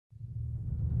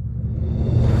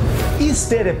Is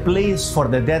there a place for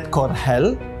the dead called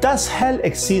hell? Does hell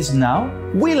exist now?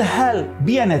 Will hell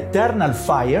be an eternal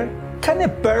fire? Can a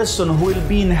person who will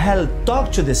be in hell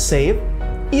talk to the saved?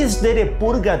 Is there a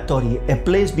purgatory, a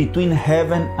place between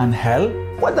heaven and hell?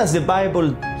 What does the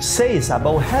Bible say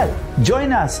about hell?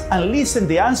 Join us and listen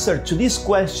the answer to this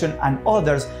question and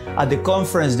others at the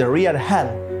conference The Real Hell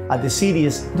at the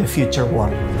series The Future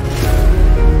World.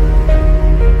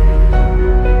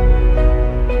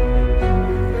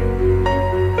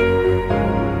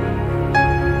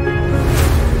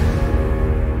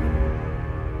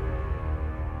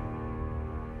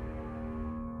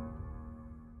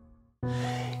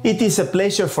 It is a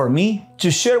pleasure for me to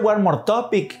share one more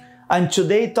topic, and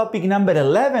today topic number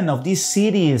 11 of this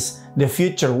series, The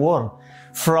Future World,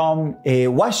 from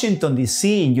Washington,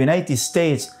 D.C. in United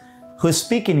States. Who's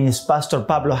speaking is Pastor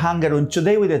Pablo Hangerun,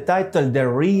 today with the title, The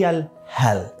Real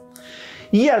Hell.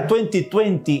 Year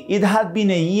 2020, it had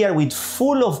been a year with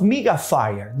full of mega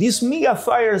fire. These mega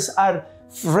fires are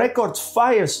record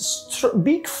fires,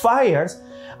 big fires,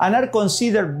 and are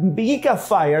considered giga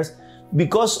fires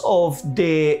because of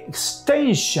the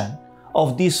extension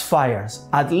of these fires.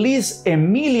 At least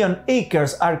 1 million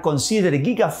acres are considered a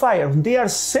gigafire. There are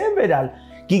several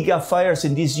gigafires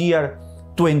in this year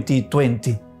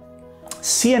 2020.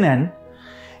 CNN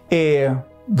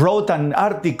wrote an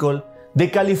article, the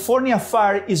California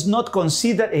fire is not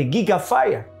considered a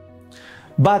gigafire.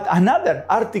 But another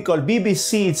article,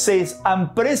 BBC, it says,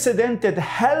 unprecedented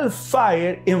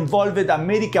hellfire involved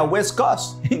America West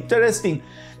Coast. Interesting.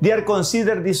 They are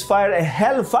considered this fire a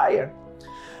hellfire.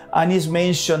 And it's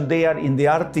mentioned there in the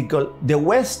article, the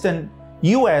western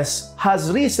US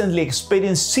has recently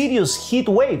experienced serious heat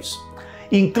waves,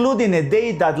 including a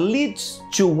day that leads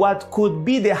to what could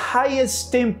be the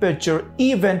highest temperature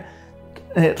even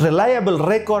reliable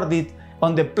recorded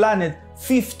on the planet,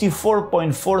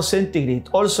 54.4 centigrade,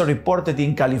 also reported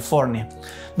in California.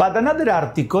 But another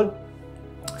article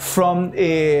from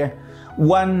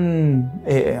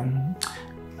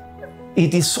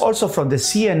it is also from the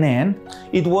CNN.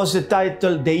 It was the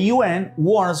title, the UN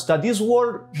warns that these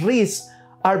world risks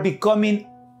are becoming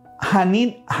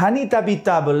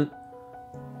uninhabitable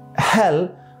hell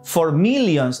for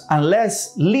millions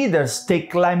unless leaders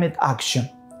take climate action.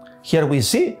 Here we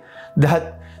see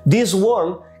that this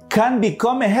world can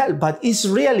become a hell, but it's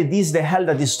really this the hell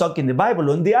that is talked in the Bible.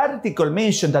 And the article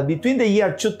mentioned that between the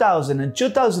year 2000 and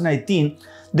 2019,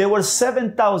 there were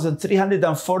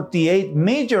 7,348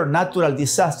 major natural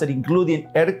disasters, including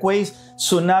earthquakes,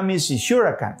 tsunamis, and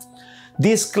hurricanes.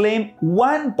 This claimed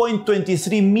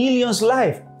 1.23 million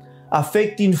lives,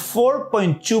 affecting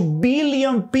 4.2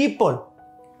 billion people.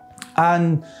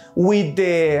 And with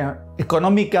the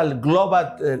global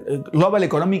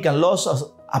economic loss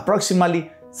of approximately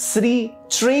 3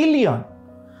 trillion,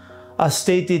 as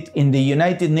stated in the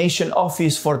United Nations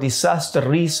Office for Disaster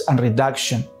Risk and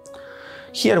Reduction.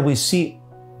 Here we see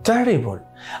terrible.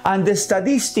 And the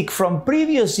statistic from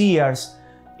previous years,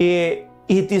 it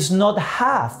is not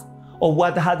half of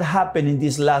what had happened in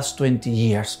these last 20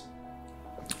 years.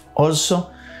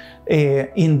 Also,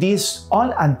 in this,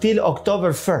 until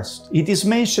October 1st, it is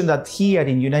mentioned that here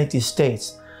in the United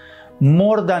States,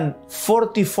 more than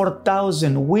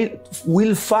 44,000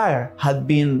 wildfires had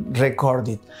been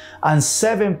recorded and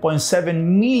 7.7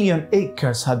 million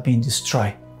acres had been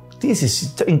destroyed. This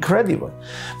is incredible.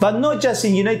 But not just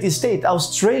in the United States,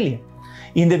 Australia,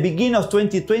 in the beginning of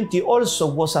 2020 also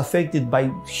was affected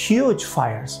by huge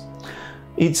fires.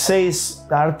 It says,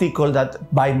 the article, that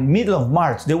by middle of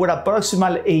March, there were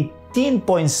approximately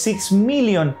 18.6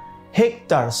 million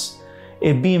hectares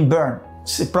being burned.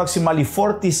 It's approximately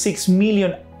 46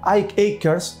 million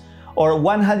acres or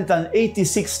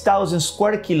 186,000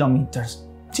 square kilometers.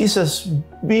 Jesus,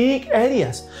 big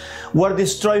areas. Were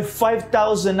destroyed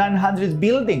 5,900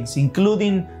 buildings,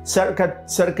 including circa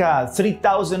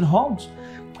 3,000 homes,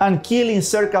 and killing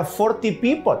circa 40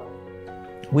 people.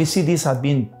 We see this has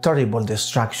been terrible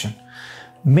destruction.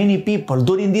 Many people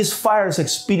during these fires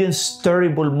experienced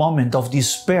terrible moment of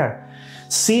despair,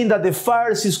 seeing that the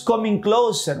fires is coming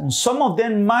closer. And some of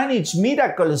them managed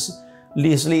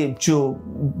miraculously to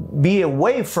be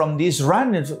away from this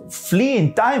run, flee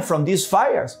in time from these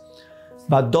fires.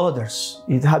 But others,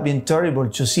 it had been terrible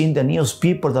to see in the news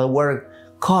people that were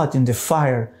caught in the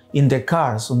fire in the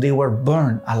cars, and they were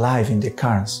burned alive in the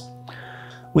cars.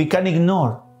 We can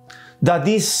ignore that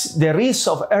the risk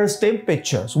of earth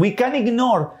temperatures. We can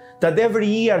ignore that every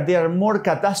year there are more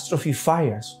catastrophe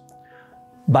fires.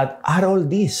 But are all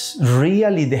these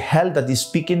really the hell that is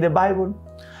speaking in the Bible?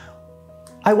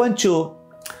 I want to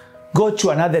go to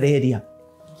another area.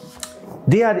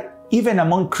 There are, even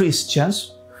among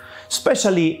Christians,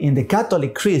 especially in the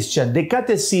Catholic Christian, the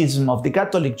Catechism of the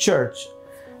Catholic Church,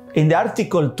 in the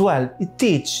Article 12, it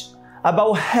teaches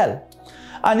about hell.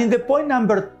 And in the point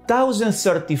number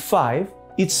 1035,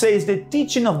 it says the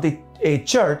teaching of the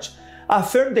Church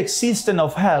affirms the existence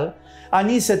of hell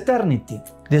and its eternity.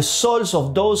 The souls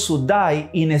of those who die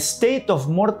in a state of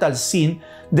mortal sin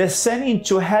descend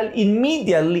into hell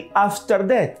immediately after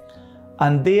death,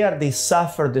 and there they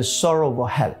suffer the sorrow of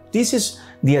hell. This is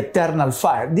the eternal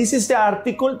fire. This is the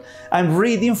article I'm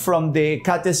reading from the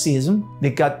Catechism,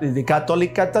 the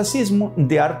Catholic Catechism,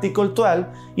 the Article 12,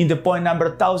 in the point number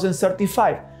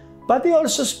 1035. But they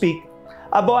also speak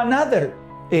about another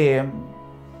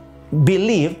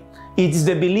belief. It is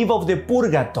the belief of the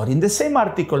purgatory. In the same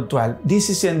Article 12, this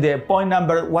is in the point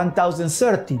number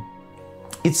 1030.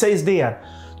 It says there,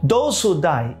 those who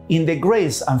die in the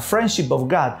grace and friendship of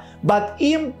God, but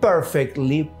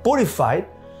imperfectly purified,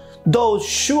 those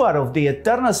sure of the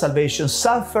eternal salvation,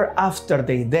 suffer after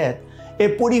their death a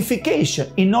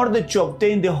purification in order to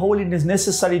obtain the holiness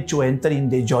necessary to enter in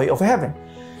the joy of heaven.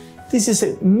 This is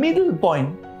a middle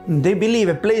point. They believe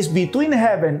a place between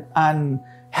heaven and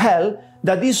hell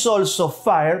that is also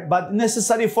fire, but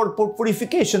necessary for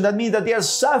purification. That means that they are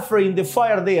suffering the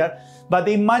fire there, but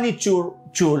they manage to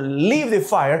leave the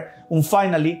fire and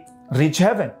finally reach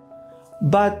heaven.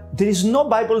 But there is no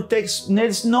Bible text, there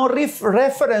is no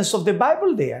reference of the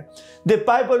Bible there. The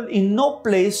Bible in no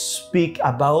place speak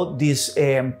about this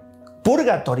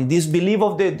purgatory, this belief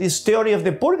of this theory of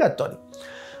the purgatory.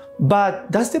 But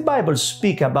does the Bible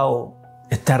speak about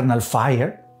eternal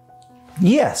fire?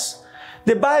 Yes,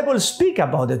 the Bible speak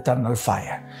about eternal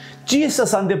fire.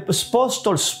 Jesus and the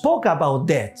apostles spoke about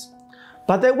death.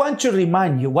 But I want to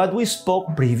remind you what we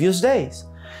spoke previous days.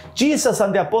 Jesus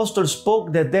and the apostles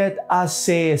spoke the death as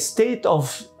a state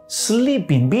of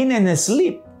sleeping, being in a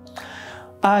sleep.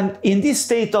 And in this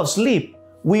state of sleep,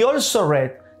 we also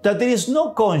read that there is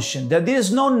no conscience, that there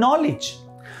is no knowledge.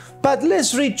 But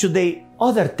let's read today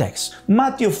other text.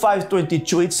 Matthew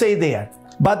 5:22, it says there,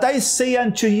 but I say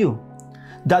unto you,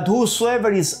 that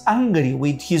whosoever is angry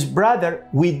with his brother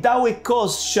without a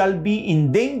cause shall be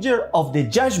in danger of the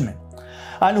judgment.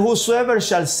 And whosoever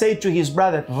shall say to his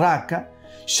brother, Raka,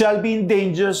 shall be in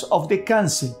danger of the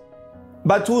council.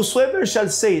 But whosoever shall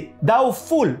say, thou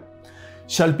fool,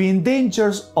 shall be in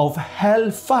danger of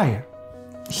hell fire.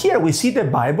 Here we see the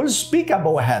Bible speak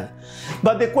about hell.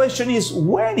 But the question is,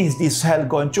 when is this hell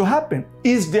going to happen?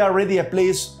 Is there already a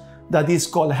place that is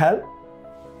called hell?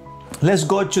 Let's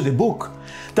go to the book.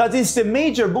 That is the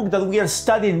major book that we are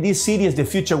studying in this series, The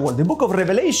Future World, the book of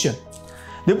Revelation.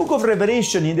 The book of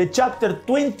Revelation in the chapter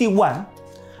 21,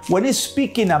 when it's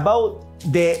speaking about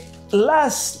the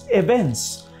last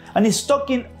events, and it's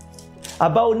talking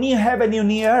about new heaven and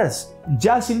new earth,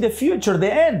 just in the future,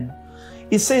 the end.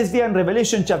 It says there in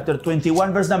Revelation chapter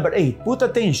 21, verse number 8, put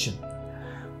attention.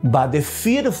 But the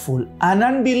fearful and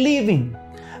unbelieving,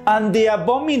 and the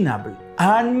abominable,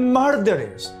 and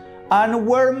murderers, and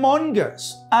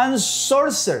warmongers, and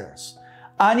sorcerers,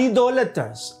 and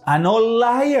idolaters, and all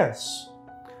liars,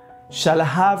 shall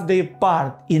have their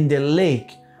part in the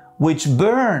lake which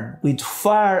burn with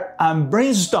fire and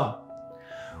brimstone,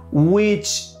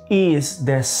 which is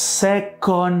the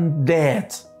second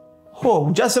death.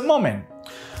 Oh, just a moment.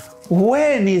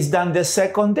 When is done the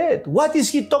second death? What is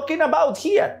he talking about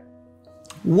here?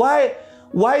 Why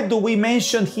do we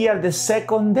mention here the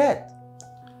second death?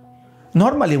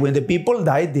 Normally, when the people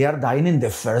die, they are dying in the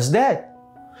first death.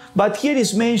 But here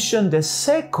is mentioned the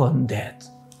second death.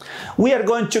 We are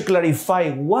going to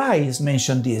clarify why is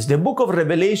mentioned this. The book of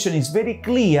Revelation is very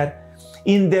clear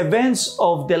in the events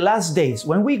of the last days.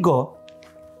 When we go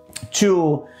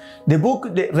to the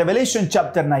book, the Revelation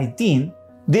chapter 19,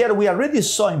 there we already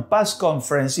saw in past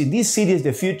conference in this series,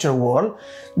 The Future World,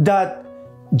 that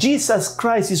Jesus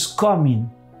Christ is coming.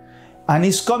 And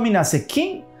he's coming as a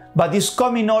king, but he's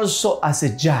coming also as a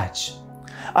judge.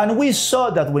 And we saw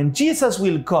that when Jesus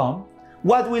will come,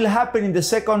 what will happen in the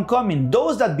second coming?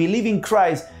 Those that believe in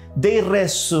Christ, they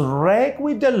resurrect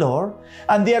with the Lord,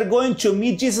 and they are going to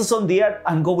meet Jesus on the earth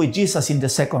and go with Jesus in the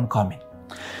second coming.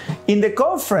 In the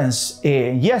conference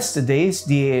yesterday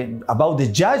about the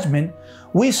judgment,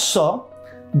 we saw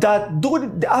that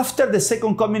after the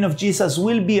second coming of Jesus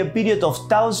will be a period of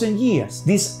 1,000 years.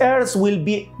 This earth will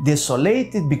be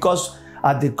desolated because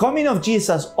at the coming of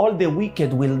Jesus, all the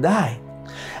wicked will die.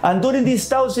 And during this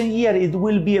 1,000 years, it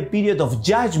will be a period of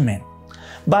judgment.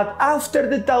 But after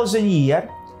the 1,000 years,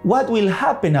 what will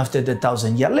happen after the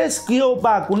 1,000 years? Let's go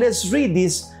back and let's read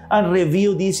this and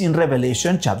review this in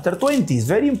Revelation chapter 20. It's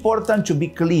very important to be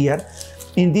clear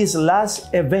in these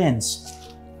last events.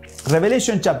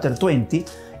 Revelation chapter 20,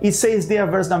 It says there,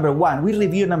 verse number 1. We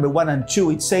review number 1 and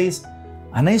 2. It says,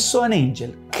 and I saw an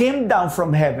angel came down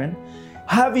from heaven,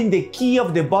 having the key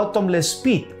of the bottomless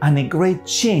pit and a great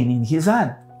chain in his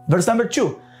hand. Verse number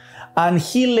 2. And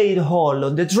he laid hold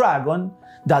on the dragon,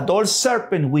 that old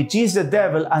serpent which is the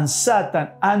devil and Satan,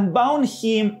 and bound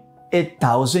him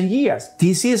 1,000 years.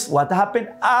 This is what happened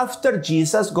after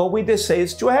Jesus go with the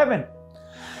saints to heaven.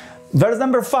 Verse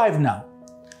number 5 now.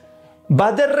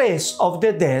 But the rest of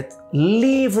the dead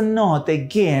live not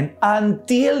again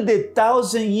until the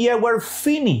 1,000 years were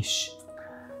finished.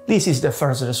 This is the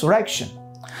first resurrection.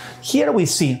 Here we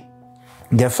see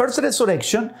the first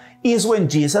resurrection is when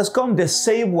Jesus comes, the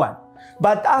saved one.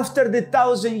 But after the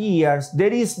 1,000 years,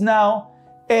 there is now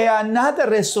another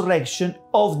resurrection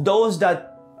of those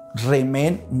that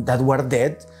remain, that were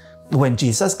dead when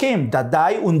Jesus came, that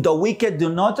die, and the wicked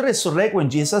do not resurrect when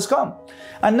Jesus comes.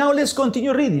 And now let's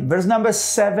continue reading, verse number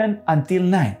 7 until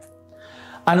 9.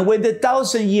 And when the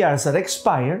 1,000 years are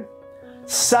expired,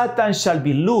 Satan shall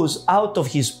be loosed out of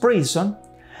his prison,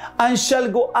 and shall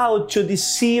go out to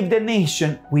deceive the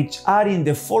nation which are in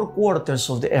the four quarters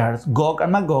of the earth, Gog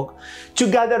and Magog, to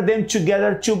gather them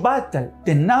together to battle,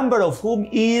 the number of whom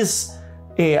is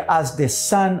as the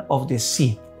sand of the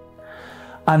sea.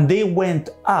 And they went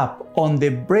up on the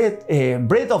breadth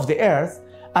of the earth,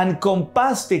 and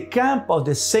compassed the camp of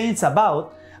the saints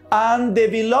about, and the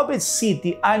beloved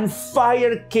city, and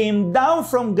fire came down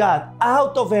from God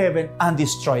out of heaven and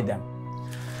destroyed them.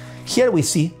 Here we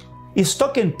see, it's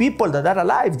talking people that are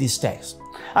alive these days.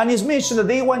 And it's mentioned that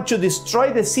they want to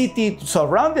destroy the city,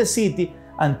 surround the city,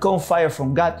 and come fire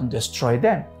from God to destroy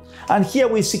them. And here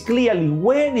we see clearly,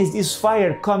 when is this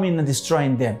fire coming and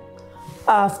destroying them?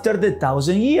 After the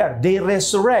 1,000 years, they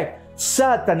resurrect.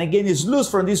 Satan again is loose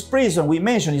from this prison. We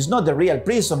mentioned it's not the real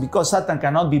prison, because Satan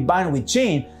cannot be bound with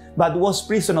chain, but was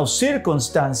prison of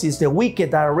circumstances. The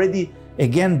wicked are already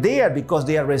again there because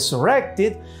they are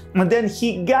resurrected. And then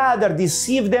he gathered,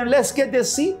 deceived them. Let's get the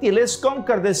city. Let's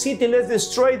conquer the city. Let's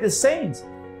destroy the saints.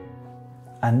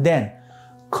 And then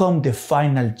come the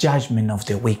final judgment of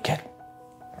the wicked.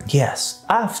 Yes,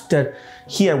 after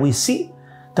here we see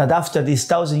that after this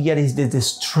 1,000 years is the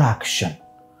destruction.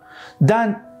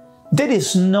 Then there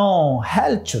is no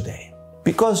hell today,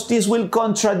 because this will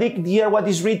contradict here what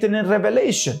is written in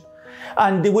Revelation.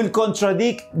 And they will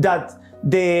contradict that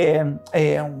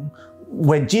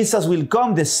when Jesus will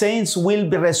come, the saints will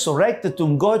be resurrected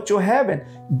to go to heaven.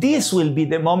 This will be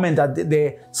the moment that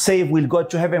the saved will go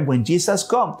to heaven when Jesus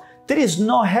comes. There is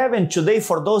no heaven today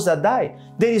for those that die.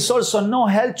 There is also no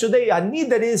hell today, and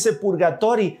neither is a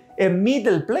purgatory, a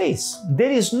middle place.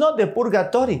 There is not the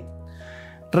purgatory.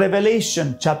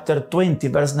 Revelation chapter 20,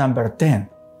 verse number 10.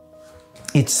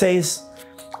 It says,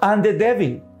 and the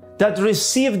devil that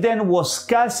received them was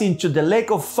cast into the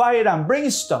lake of fire and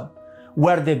brimstone,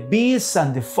 where the beast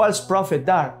and the false prophet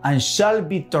are, and shall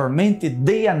be tormented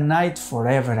day and night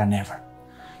forever and ever.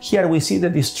 Here we see the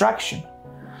destruction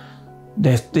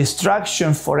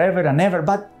forever and ever.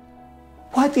 But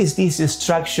what is this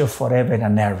destruction forever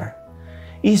and ever?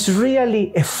 It's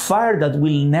really a fire that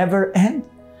will never end.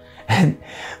 And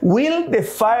will the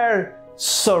fire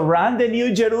surround the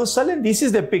New Jerusalem? This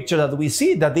is the picture that we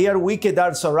see, that they are wicked,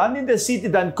 are surrounding the city,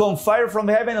 then come fire from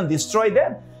heaven and destroy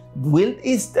them.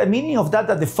 Is the meaning of that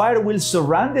the fire will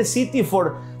surround the city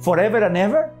forever and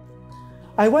ever?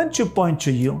 I want to point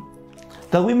to you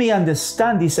that we may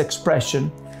understand this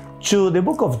expression to the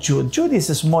book of Jude. Jude is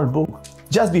a small book,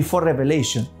 just before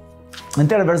Revelation. And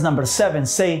there, verse number 7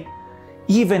 say,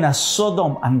 even as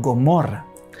Sodom and Gomorrah,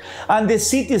 and the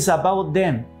cities about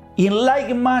them, in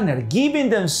like manner, giving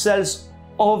themselves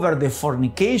over the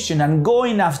fornication and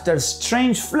going after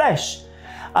strange flesh,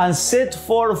 and set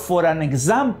forth for an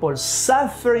example,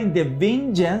 suffering the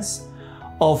vengeance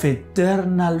of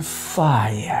eternal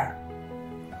fire.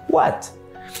 What?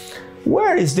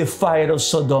 Where is the fire of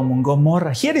Sodom and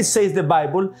Gomorrah? Here it says the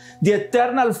Bible, the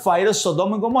eternal fire of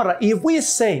Sodom and Gomorrah. If we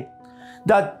say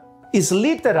that is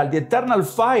literal, the eternal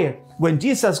fire, when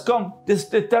Jesus comes,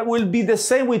 that will be the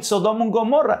same with Sodom and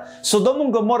Gomorrah. Sodom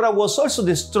and Gomorrah was also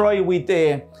destroyed with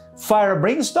a fire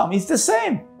brimstone. It's the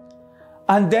same.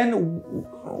 And then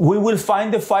we will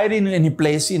find the fire in any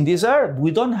place in this earth. We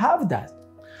don't have that.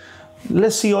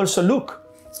 Let's see also Luke.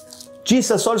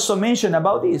 Jesus also mentioned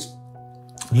about this.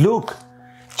 Luke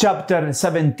chapter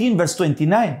 17, verse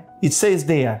 29. It says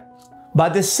there,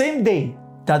 but the same day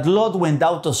that Lot went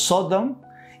out of Sodom,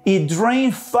 it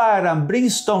rained fire and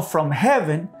brimstone from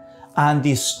heaven and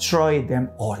destroyed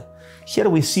them all. Here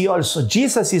we see also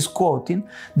Jesus is quoting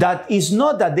that it's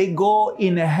not that they go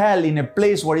in a hell, in a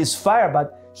place where it's fire,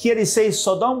 but Here it says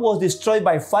Sodom was destroyed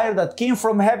by fire that came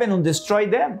from heaven and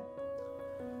destroyed them.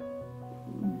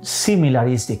 Similar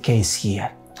is the case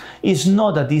here. It's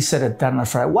not that this is eternal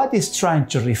fire. What is trying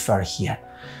to refer here?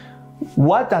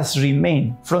 What has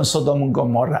remained from Sodom and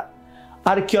Gomorrah?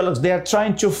 Archaeologists, they are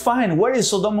trying to find where is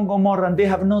Sodom and Gomorrah, and they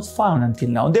have not found until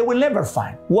now. They will never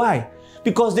find. Why?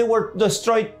 Because they were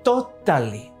destroyed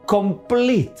totally,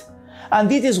 complete. And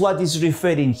this is what is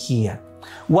referring here.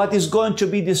 What is going to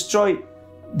be destroyed?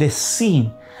 The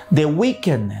sin, the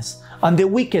wickedness, and the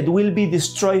wicked will be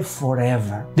destroyed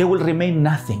forever. They will remain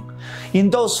nothing.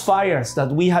 In those fires that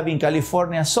we have in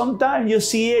California, sometimes you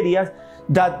see areas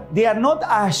that they are not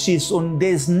ashes and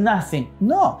there's nothing.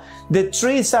 No, the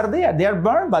trees are there. They are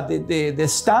burned, but the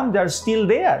stumps are still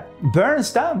there. Burned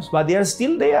stumps, but they are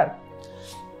still there.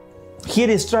 Here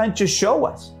is trying to show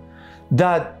us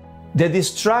that the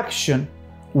destruction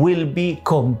will be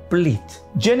complete.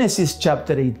 Genesis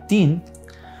chapter 18,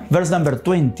 verse number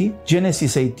 20,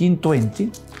 Genesis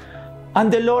 18:20.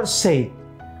 And the Lord said,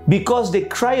 because the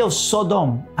cry of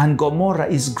Sodom and Gomorrah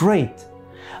is great,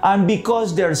 and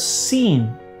because their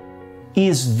sin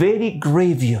is very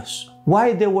grievous.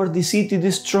 Why they were the city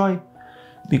destroyed?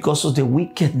 Because of the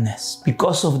wickedness,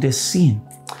 because of the sin.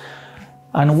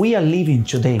 And we are living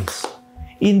today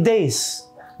in days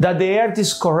that the earth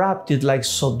is corrupted like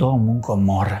Sodom and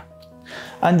Gomorrah.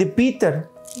 And Peter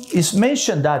is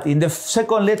mentioned that in the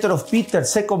second letter of Peter,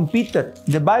 2 Peter,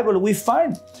 the Bible, we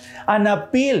find an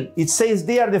appeal. It says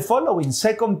there the following,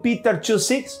 2 Peter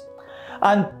 2:6,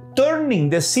 and turning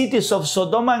the cities of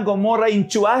Sodom and Gomorrah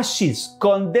into ashes,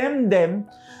 condemn them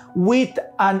with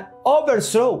an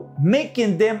overthrow,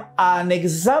 making them an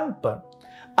example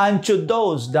unto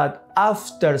those that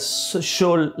after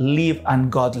shall live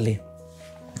ungodly.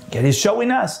 It is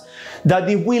showing us that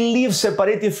if we live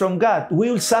separated from God,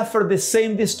 we will suffer the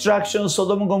same destruction of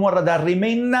Sodom and Gomorrah, that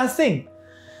remain nothing.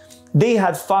 They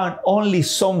had found only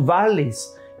some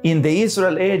valleys in the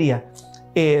Israel area.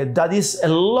 That is a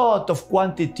lot of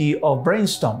quantity of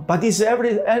brimstone, but it's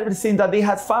everything that they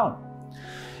had found.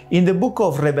 In the book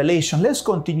of Revelation, let's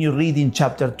continue reading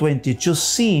chapter 20 to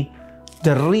see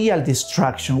the real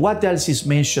destruction. What else is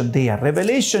mentioned there?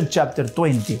 Revelation chapter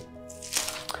 20,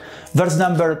 verse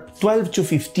number 12 to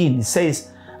 15, it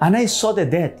says, and I saw the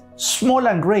dead, small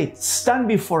and great, stand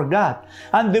before God.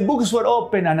 And the books were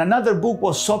opened, and another book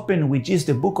was opened, which is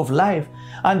the book of life.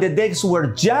 And the dead were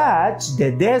judged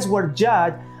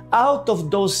out of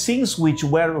those things which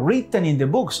were written in the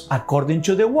books, according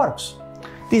to the works.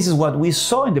 This is what we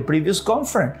saw in the previous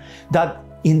conference, that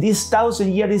in this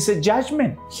 1,000 years is a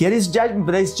judgment. Here is judgment,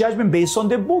 but it's judgment based on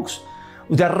the books,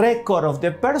 the record of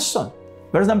the person.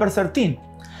 Verse number 13.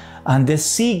 And the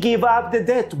sea gave up the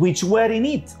dead which were in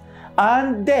it,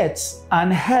 and death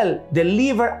and hell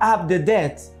delivered up the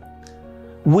dead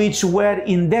which were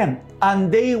in them,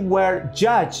 and they were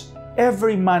judged,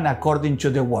 every man according to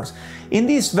the works. In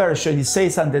this version, it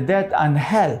says, and the death and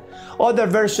hell. Other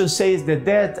version says, the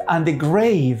death and the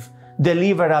grave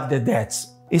delivered up the dead.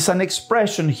 It's an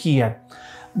expression here.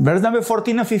 Verse number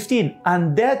 14 and 15,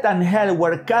 and death and hell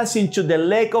were cast into the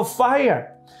lake of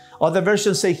fire. Other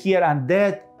versions say here, and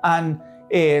death and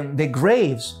the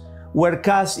graves were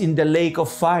cast in the lake of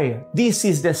fire. This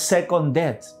is the second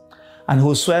death. And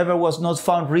whosoever was not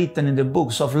found written in the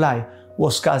books of life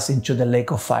was cast into the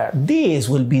lake of fire. This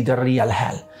will be the real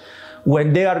hell,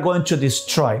 when they are going to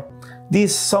destroy.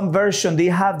 Some version, they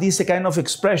have this kind of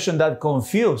expression that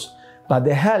confuse, but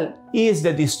the hell is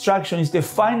the destruction, is the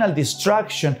final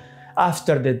destruction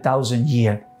after the 1,000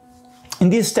 years. In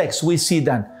this text, we see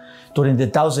that during the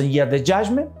 1,000 years, the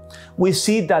judgment, we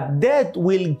see that death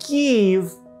will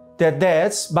give the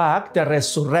deaths back, the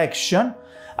resurrection.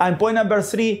 And point number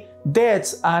 3,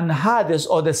 death and Hades,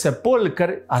 or the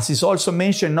sepulcher, as is also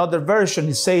mentioned in other version,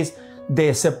 it says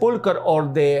the sepulcher or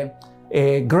the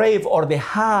grave or the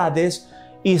Hades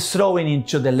is thrown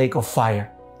into the lake of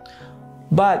fire.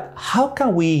 But how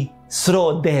can we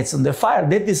throw death in the fire?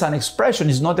 Death is an expression,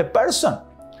 it's not a person.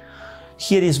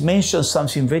 Here is mentioned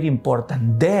something very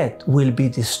important. Death will be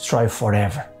destroyed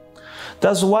forever.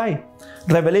 That's why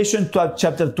Revelation 12,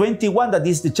 chapter 21, that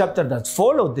is the chapter that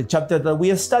followed, the chapter that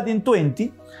we studied in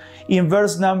 20, in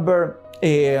verse number,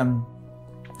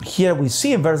 here we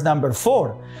see in verse number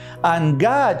 4, and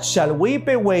God shall wipe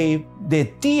away the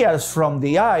tears from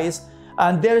the eyes,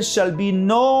 and there shall be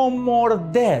no more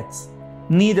death,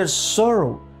 neither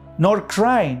sorrow, nor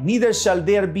crying, neither shall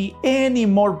there be any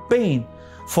more pain,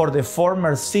 for the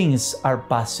former things are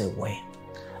passed away.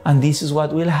 And this is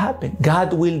what will happen.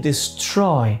 God will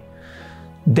destroy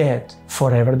death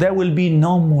forever. There will be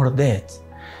no more death.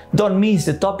 Don't miss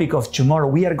the topic of tomorrow.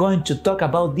 We are going to talk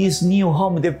about this new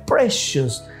home, the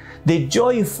precious, the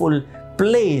joyful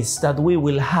place that we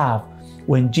will have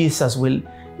when Jesus will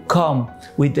come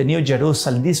with the New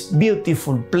Jerusalem, this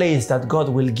beautiful place that God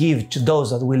will give to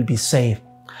those that will be saved.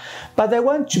 But I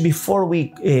want to, before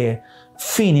we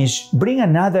finish, bring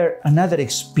another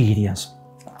experience.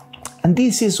 And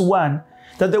this is one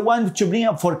that I want to bring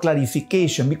up for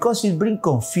clarification because it brings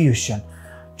confusion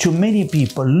to many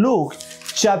people. Luke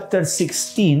chapter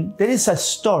 16, there is a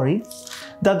story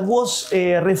that was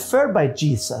referred by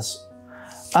Jesus.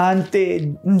 And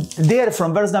there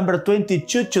from verse number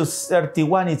 22 to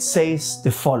 31, it says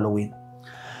the following.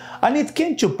 And it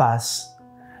came to pass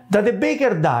that the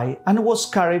beggar died and was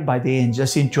carried by the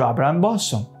angels into Abraham's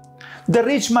bosom. The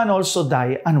rich man also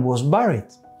died and was buried.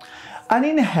 And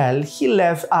in hell he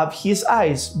left up his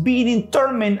eyes, being in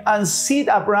torment, and seeth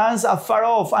Abraham afar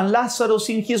off, and Lazarus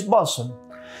in his bosom.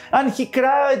 And he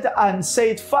cried and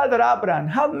said, Father Abraham,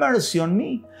 have mercy on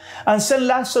me, and send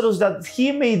Lazarus that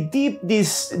he may dip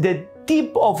the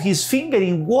tip of his finger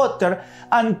in water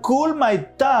and cool my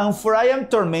tongue, for I am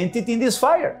tormented in this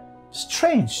fire.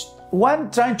 Strange. One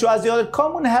trying to ask the other,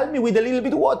 come and help me with a little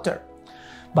bit of water.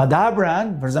 But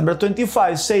Abraham, verse number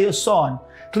 25, says, Son,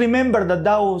 remember that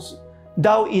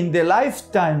thou in the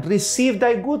lifetime received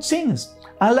thy good things,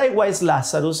 and likewise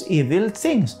Lazarus evil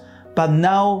things. But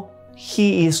now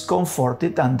he is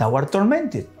comforted and thou art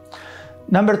tormented.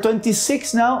 Number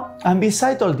 26 now, and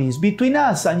beside all this, between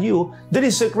us and you, there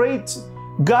is a great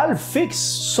gulf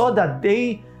fixed, so that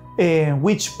they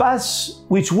which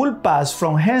will pass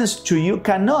from hence to you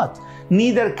cannot,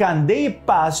 neither can they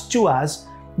pass to us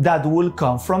that will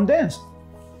come from thence.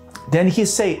 Then he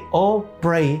said, Oh,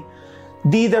 pray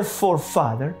thee therefore,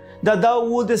 Father, that thou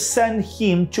wouldest send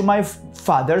him to my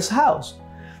father's house.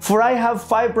 For I have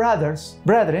 5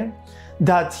 brethren,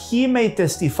 that he may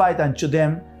testify unto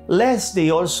them, lest they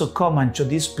also come unto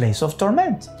this place of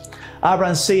torment.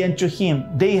 Abraham said unto him,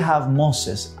 They have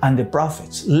Moses and the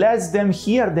prophets, let them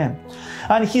hear them.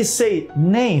 And he said,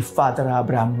 Nay, Father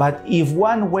Abraham, but if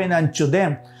one went unto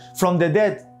them from the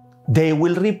dead, they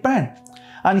will repent.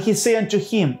 And he said unto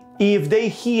him, If they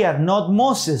hear not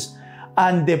Moses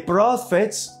and the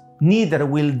prophets, neither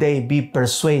will they be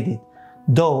persuaded,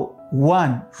 though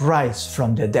one rise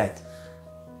from the dead.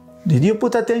 Did you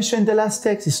put attention in the last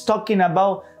text? It's talking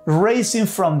about raising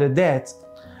from the dead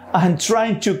and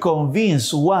trying to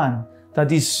convince one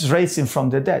that is raising from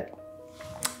the dead.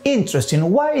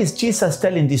 Interesting. Why is Jesus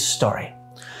telling this story?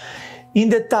 In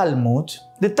the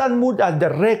Talmud are the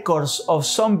records of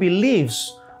some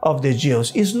beliefs of the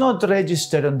Jews. It's not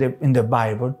registered in the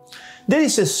Bible. There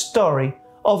is a story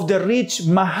of the rich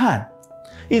Mahan.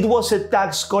 It was a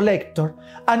tax collector,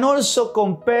 and also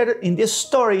compared in this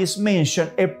story is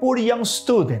mentioned a poor young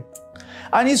student.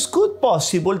 And it's good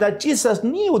possible that Jesus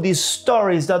knew these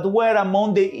stories that were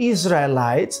among the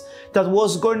Israelites that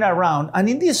was going around. And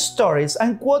in these stories,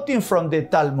 I'm quoting from the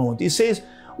Talmud, it says,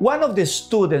 one of the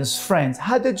student's friends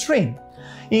had a dream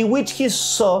in which he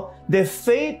saw the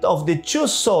fate of the 2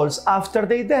 souls after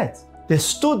their death. The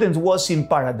student was in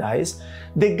paradise,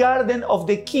 the garden of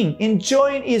the king,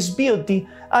 enjoying its beauty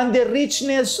and the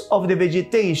richness of the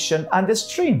vegetation and the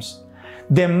streams.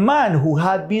 The man who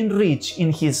had been rich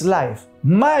in his life,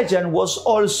 Mayan, was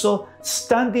also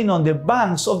standing on the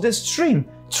banks of the stream,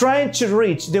 trying to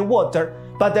reach the water,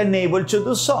 but unable to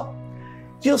do so.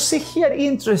 You see here,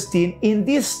 interesting, in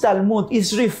this Talmud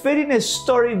is referring a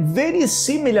story very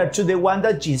similar to the one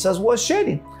that Jesus was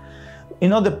sharing.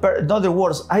 In other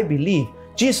words, I believe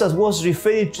Jesus was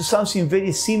referring to something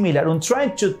very similar and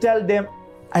trying to tell them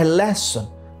a lesson.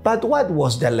 But what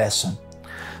was the lesson?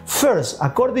 First,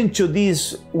 according to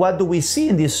this, what do we see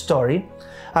in this story?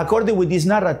 According with this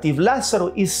narrative,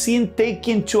 Lazarus is seen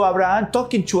talking to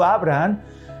Abraham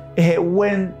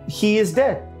when he is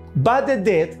dead. But the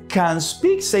dead can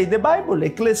speak, say the Bible,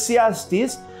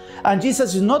 Ecclesiastes, and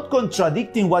Jesus is not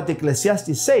contradicting what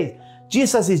Ecclesiastes says.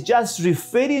 Jesus is just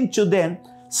referring to them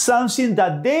something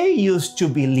that they used to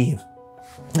believe.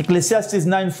 Ecclesiastes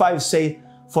 9:5 says,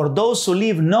 For those who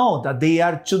live know that they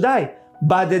are to die,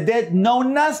 but the dead know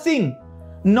nothing,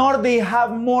 nor they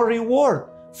have more reward,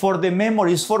 for the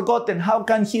memory is forgotten. How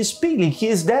can he speak if he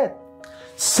is dead?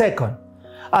 Second,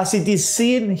 as it is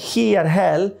seen here,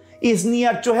 hell is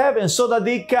near to heaven, so that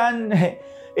they can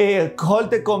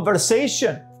hold a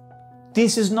conversation.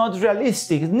 This is not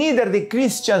realistic. Neither the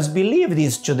Christians believe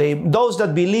this today. Those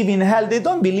that believe in hell, they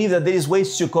don't believe that there is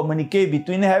ways to communicate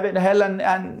between hell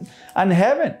and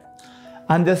heaven.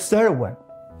 And the third one,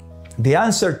 the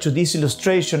answer to this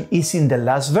illustration is in the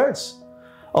last verse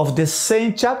of the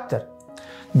same chapter.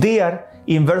 There,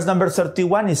 in verse number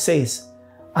 31, it says,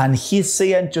 and he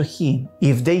said unto him,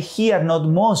 if they hear not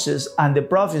Moses and the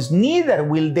prophets, neither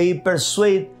will they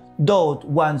persuade those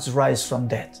once rise from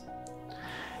death.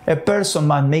 A person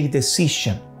must make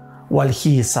decision while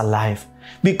he is alive,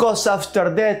 because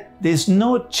after death there is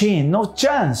no change, no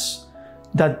chance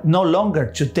that no longer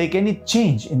to take any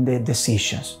change in the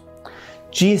decisions.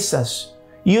 Jesus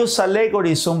used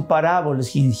allegories and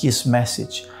parables in his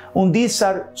message. And these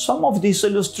are some of these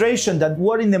illustrations that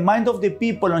were in the mind of the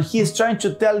people, and he is trying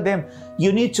to tell them,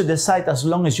 you need to decide as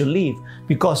long as you live,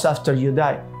 because after you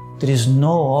die, there is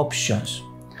no options.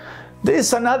 There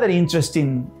is another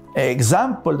interesting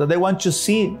example that I want to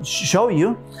show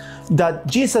you, that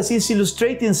Jesus is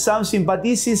illustrating something, but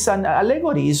this is an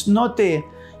allegory.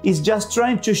 It's just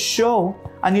trying to show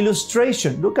an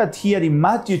illustration. Look at here in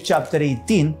Matthew chapter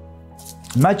 18.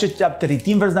 Matthew chapter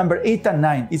 18, verse number 8 and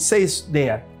 9. It says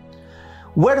there,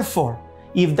 wherefore,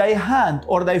 if thy hand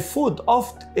or thy foot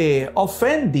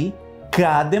offend thee,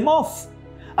 cut them off,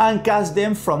 and cast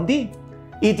them from thee.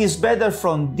 It is better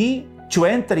from thee to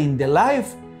enter in the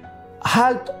life,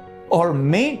 halt or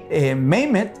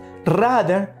maimed,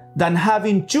 rather than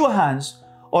having 2 hands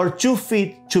or 2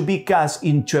 feet to be cast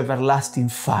into everlasting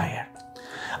fire.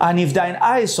 And if thine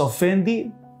eyes offend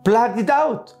thee, pluck it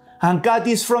out, and cut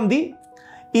it from thee.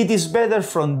 It is better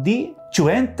from thee to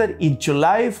enter into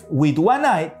life with 1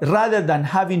 eye, rather than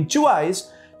having 2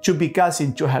 eyes to be cast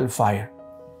into hellfire.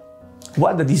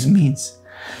 What does this mean?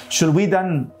 Should we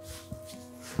then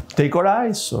take our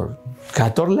eyes, or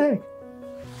cut our leg,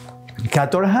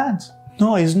 cut our hands?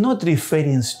 No, it's not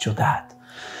referring to that.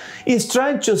 It's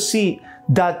trying to see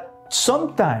that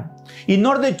sometime, in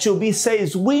order to be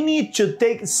saved, we need to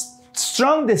take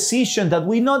strong decisions, that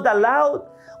we not allow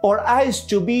our eyes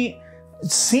to be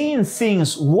seeing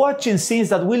things, watching things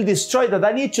that will destroy, that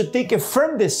I need to take a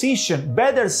firm decision,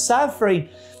 better suffering,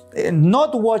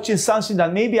 not watching something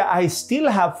that maybe I still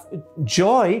have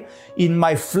joy in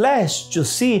my flesh to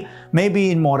see,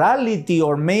 maybe immorality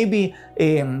or maybe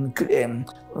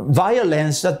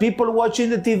violence that people watch in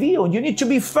the TV. Or you need to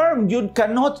be firm. You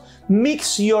cannot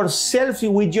mix yourself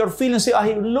with your feelings. Say,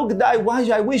 I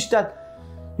wish that.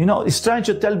 You know, it's trying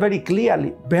to tell very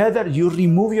clearly, better you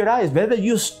remove your eyes, better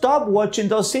you stop watching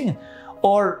those things.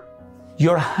 Or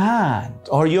your hand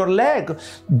or your leg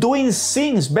doing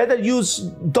things, better you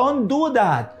don't do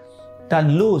that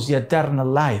than lose the eternal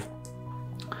life.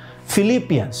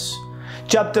 Philippians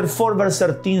chapter 4 verse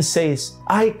 13 says,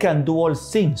 I can do all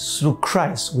things through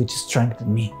Christ which strengthens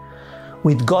me.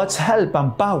 With God's help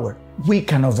and power, we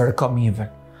can overcome evil.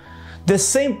 The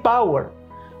same power,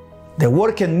 the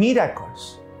working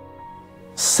miracles,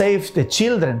 save the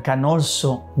children, can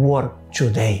also work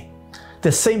today.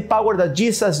 The same power that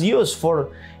Jesus used for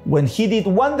when he did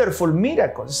wonderful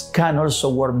miracles can also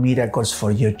work miracles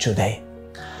for you today.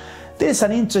 There is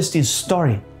an interesting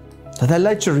story that I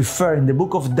like to refer in the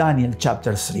book of Daniel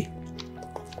chapter 3.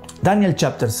 Daniel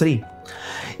chapter 3.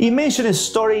 He mentioned a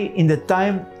story in the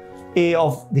time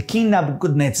of the king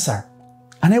Nebuchadnezzar.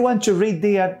 And I want to read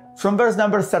there from verse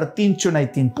number 13 to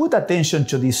 19. Put attention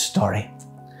to this story.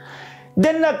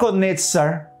 Then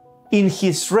Nebuchadnezzar, in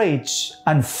his rage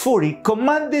and fury,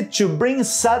 commanded to bring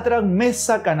Shadrach,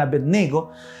 Meshach, and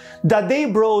Abednego, that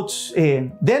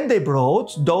then they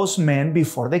brought those men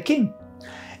before the king.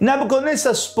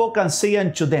 Nebuchadnezzar spoke and said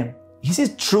unto them, Is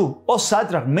it true, O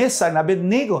Shadrach, Meshach, and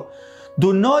Abednego?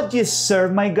 Do not ye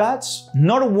serve my gods,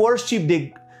 nor worship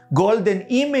the golden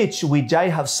image which I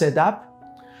have set up?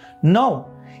 No,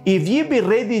 if ye be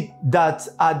ready that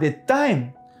at the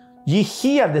time ye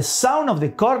hear the sound of the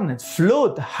cornet,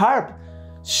 flute, harp,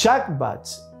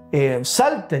 shakbat,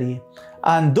 psaltery,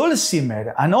 and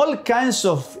dulcimer, and all kinds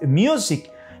of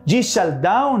music, ye fall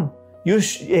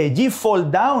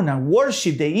down and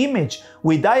worship the image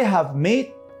which I have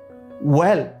made.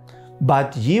 Well,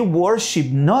 but ye worship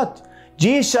not.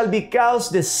 Ye shall be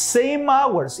cast the same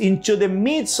hours into the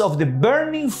midst of the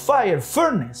burning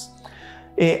furnace.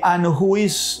 And who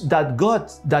is that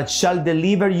God that shall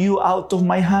deliver you out of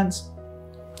my hands?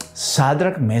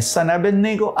 Shadrach, Meshach, and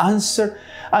Abednego answered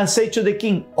and said to the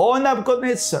king, O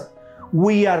Nebuchadnezzar,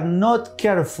 we are not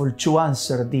careful to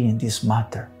answer thee in this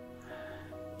matter.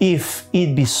 If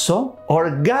it be so, our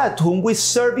God whom we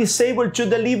serve is able to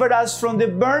deliver us from the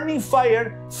burning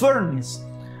furnace,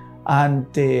 and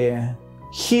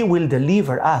he will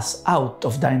deliver us out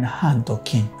of thine hand, O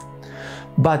king.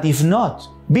 But if not,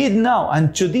 be it now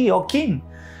unto thee, O king,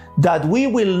 that we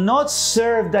will not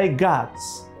serve thy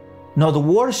gods, not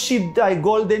worship thy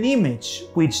golden image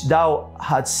which thou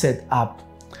hadst set up.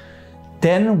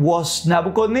 Then was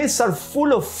Nebuchadnezzar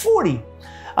full of fury,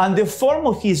 And the form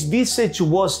of his visage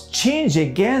was changed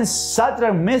against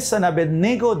Shadrach, Meshach, and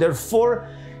Abednego. Therefore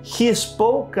he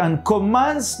spoke and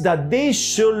commands that they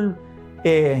should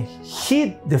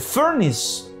heat the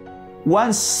furnace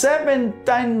 7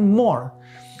 times more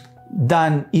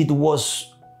than it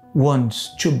was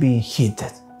once to be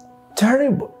heated.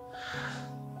 Terrible.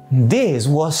 This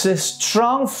was a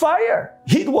strong fire.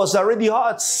 It was already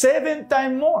hot 7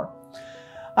 times more.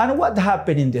 And what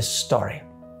happened in this story?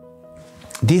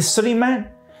 These 3 men,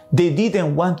 they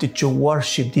didn't want to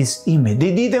worship this image.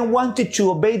 They didn't want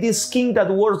to obey this king that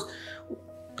was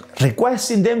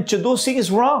requesting them to do things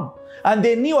wrong. And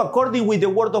they knew, according with the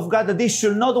word of God, that they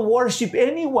should not worship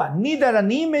anyone, neither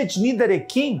an image, neither a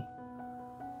king.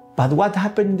 But what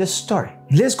happened in the story?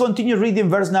 Let's continue reading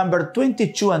verse number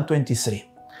 22 and 23.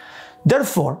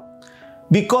 Therefore,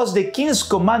 because the king's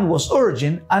command was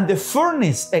urgent and the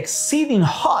furnace exceeding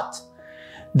hot,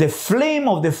 the flame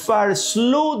of the fire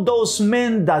slew those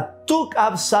men that took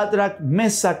up Shadrach,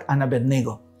 Meshach, and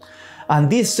Abednego. And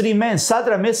these 3 men,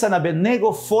 Shadrach, Meshach, and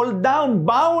Abednego, fall down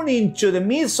bound into the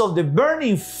midst of the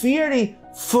burning fiery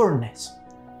furnace.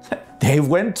 They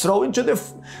went thrown into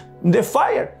the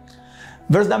fire.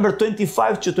 Verse number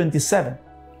 25 to 27.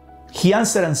 He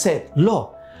answered and said,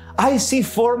 Lo, I see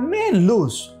 4 men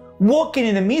loose, walking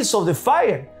in the midst of the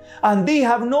fire, and they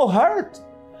have no hurt.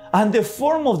 And the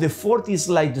form of the 4th is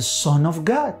like the Son of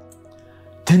God.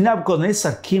 Then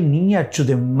Nebuchadnezzar came near to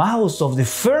the mouth of the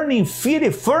burning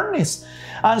fiery furnace,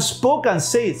 and spoke and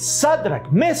said, Shadrach,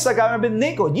 Meshach, and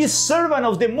Abednego, ye servant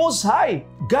of the Most High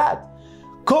God,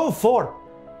 come forth,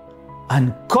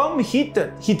 and come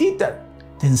hither.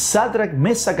 Then Shadrach,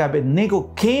 Meshach, and Abednego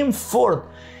came forth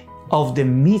of the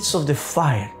midst of the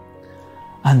fire.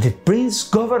 And the prince,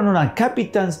 governor, and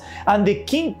captains, and the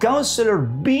king counselor,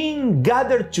 being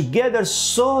gathered together,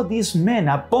 saw these men.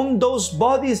 Upon those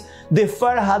bodies the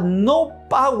fire had no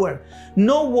power,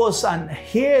 nor was an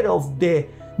hair of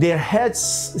their heads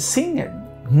singed,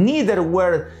 neither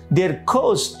were their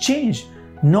clothes changed,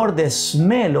 nor the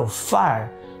smell of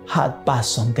fire had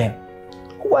passed on them.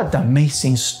 What an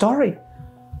amazing story!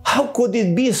 How could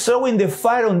it be thrown in the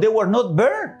fire and they were not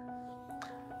burned?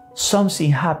 Something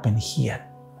happened here.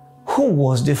 Who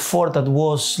was the 4th that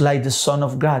was like the Son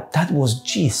of God? That was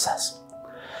Jesus.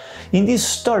 In this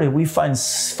story, we find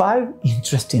 5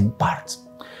 interesting parts.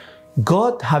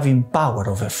 God having power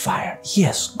over fire.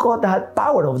 Yes, God had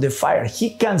power over the fire.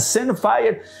 He can send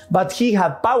fire, but he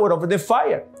had power over the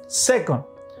fire. Second,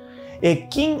 a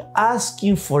king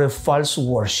asking for a false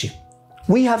worship.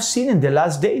 We have seen in the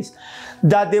last days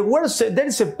that there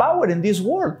is a power in this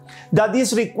world that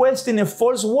is requesting a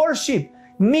false worship,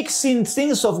 mixing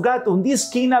things of God. On this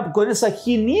king Nebuchadnezzar,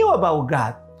 he knew about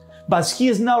God, but he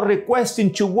is now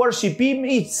requesting to worship him.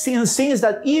 It seems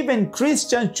that even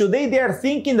Christians today, they are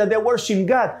thinking that they worship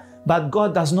God, but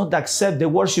God does not accept the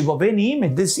worship of any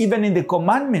image. This even in the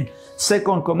commandment,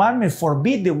 2nd commandment,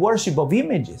 forbid the worship of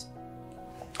images.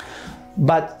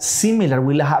 But similar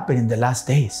will happen in the last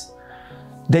days.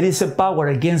 There is a power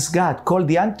against God called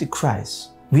the Antichrist.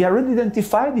 We already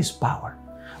identified this power.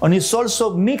 And it's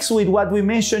also mixed with what we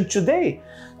mentioned today.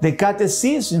 The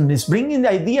catechism is bringing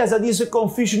the ideas that this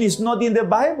confusion is not in the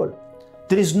Bible.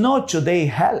 There is no today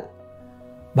hell.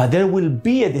 But there will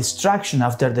be a destruction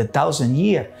after the 1,000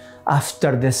 years,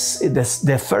 after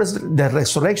the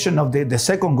resurrection of the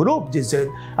second group. These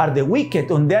are the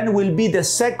wicked, and then will be the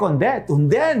second death, and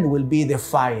then will be the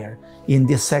fire in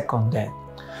the second death.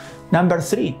 Number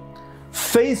 3,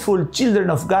 faithful children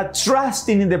of God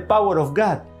trusting in the power of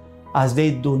God, as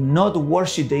they do not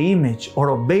worship the image or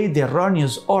obey the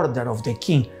erroneous order of the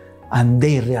king, and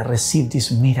they receive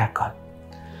this miracle.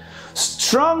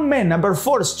 Strong men, number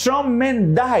 4, strong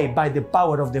men die by the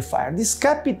power of the fire. This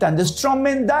captain, the strong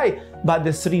men die, but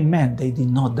the 3 men, they did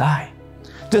not die.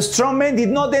 The strong men did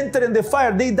not enter in the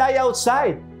fire, they died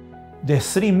outside. The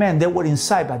 3 men, they were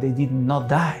inside, but they did not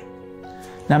die.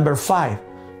 Number 5,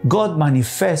 God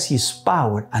manifests his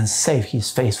power and saves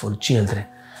his faithful children.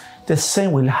 The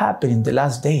same will happen in the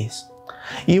last days.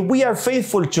 If we are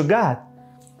faithful to God,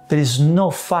 there is no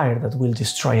fire that will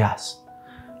destroy us.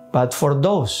 But for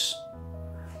those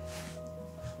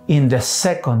in the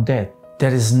second death,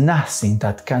 there is nothing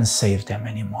that can save them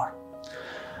anymore.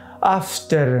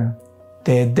 After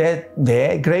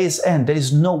the grace end, there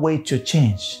is no way to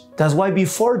change. That's why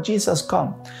before Jesus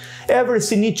comes,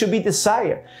 everything needs to be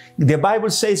desired. The Bible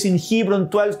says in Hebrews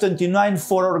 12:29,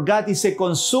 for our God is a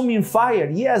consuming fire.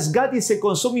 Yes, God is a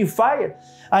consuming fire.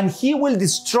 And he will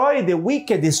destroy the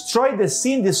wicked, destroy the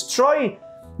sin, destroy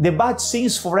the bad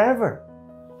things forever.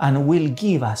 And will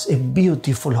give us a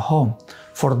beautiful home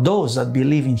for those that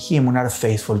believe in him and are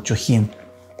faithful to him.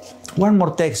 One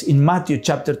more text in Matthew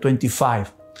chapter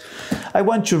 25. I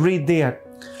want to read there,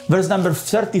 verse number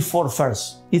 34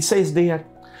 first. It says there,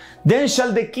 "Then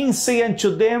shall the king say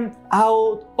unto them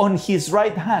out on his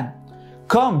right hand,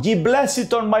 Come, ye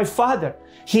blessed of my Father,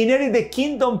 inherit the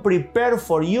kingdom prepared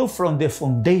for you from the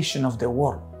foundation of the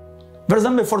world." Verse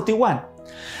number 41.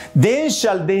 "Then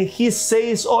shall he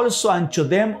say also unto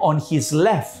them on his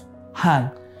left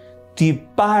hand,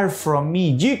 Depart from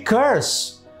me, ye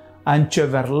cursed, unto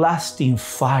everlasting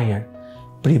fire,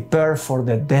 prepared for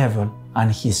the devil and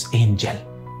his angel."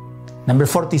 Number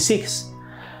 46.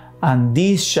 "And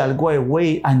these shall go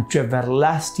away unto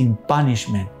everlasting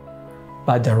punishment,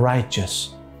 but the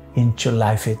righteous into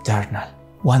life eternal."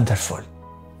 Wonderful.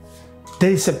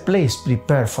 There is a place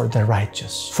prepared for the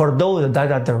righteous, for those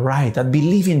that are the right, that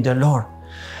believe in the Lord.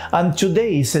 And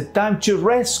today is a time to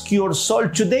rescue your soul.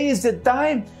 Today is the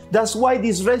time. That's why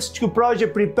this rescue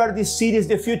project prepared this series,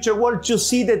 The Future World, to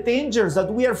see the dangers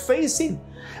that we are facing.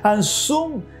 And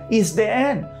soon is the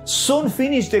end. Soon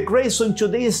finish the grace. So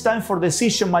today is time for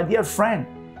decision, my dear friend.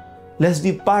 Let's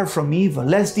depart from evil.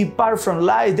 Let's depart from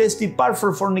lies. Let's depart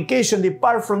from fornication.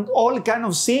 Depart from all kind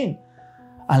of sin.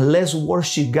 And let's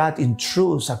worship God in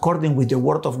truth, according with the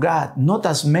Word of God. Not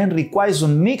as men require to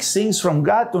mix things from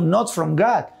God or not from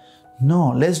God.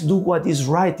 No, let's do what is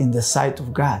right in the sight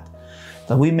of God,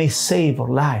 that we may save our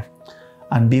life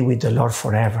and be with the Lord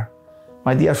forever.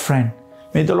 My dear friend,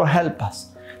 may the Lord help us,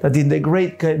 that in the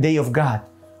great day of God,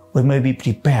 we may be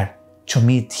prepared to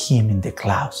meet Him in the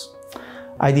clouds.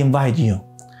 I'd invite you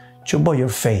to bow your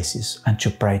faces and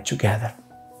to pray together.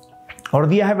 Our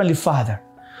dear Heavenly Father,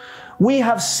 we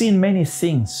have seen many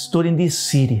things during this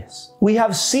series. We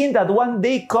have seen that one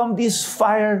day come this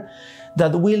fire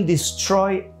that will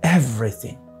destroy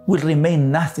everything, will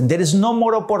remain nothing. There is no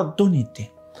more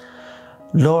opportunity.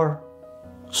 Lord,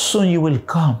 soon you will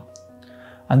come,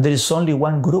 and there is only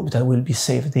one group that will be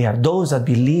saved. They are those that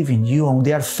believe in you and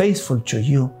they are faithful to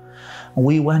you.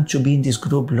 We want to be in this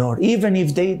group, Lord. Even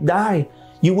if they die,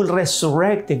 you will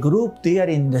resurrect the group there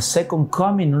in the second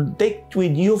coming and take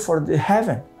with you for the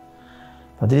heaven.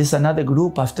 But there is another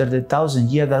group after the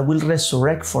 1,000 years that will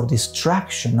resurrect for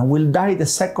destruction and will die the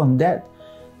second death,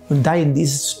 will die in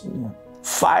this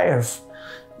fire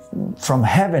from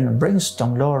heaven and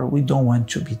brimstone. Lord, we don't want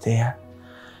to be there.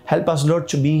 Help us, Lord,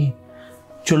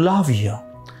 to love you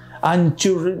and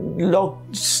to Lord,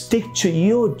 stick to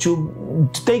you, to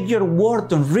take your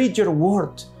word and read your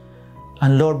word.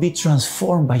 And Lord, be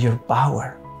transformed by your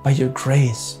power, by your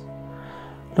grace.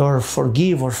 Lord,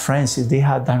 forgive our friends if they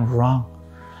have done wrong.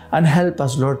 And help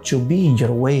us, Lord, to be in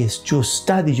your ways, to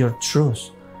study your truth,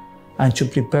 and to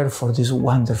prepare for this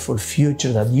wonderful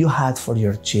future that you had for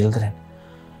your children.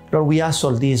 Lord, we ask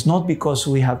all this not because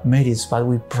we have merits, but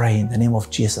we pray in the name of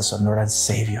Jesus, our Lord and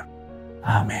Savior.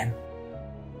 Amen.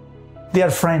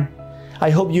 Dear friend, I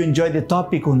hope you enjoyed the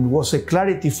topic and was a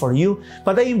clarity for you,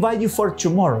 but I invite you for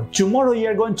tomorrow. Tomorrow we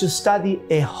are going to study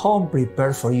a home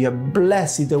prepared for you, a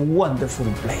blessed, a wonderful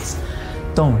place.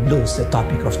 Don't lose the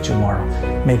topic of tomorrow.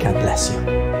 May God bless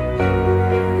you.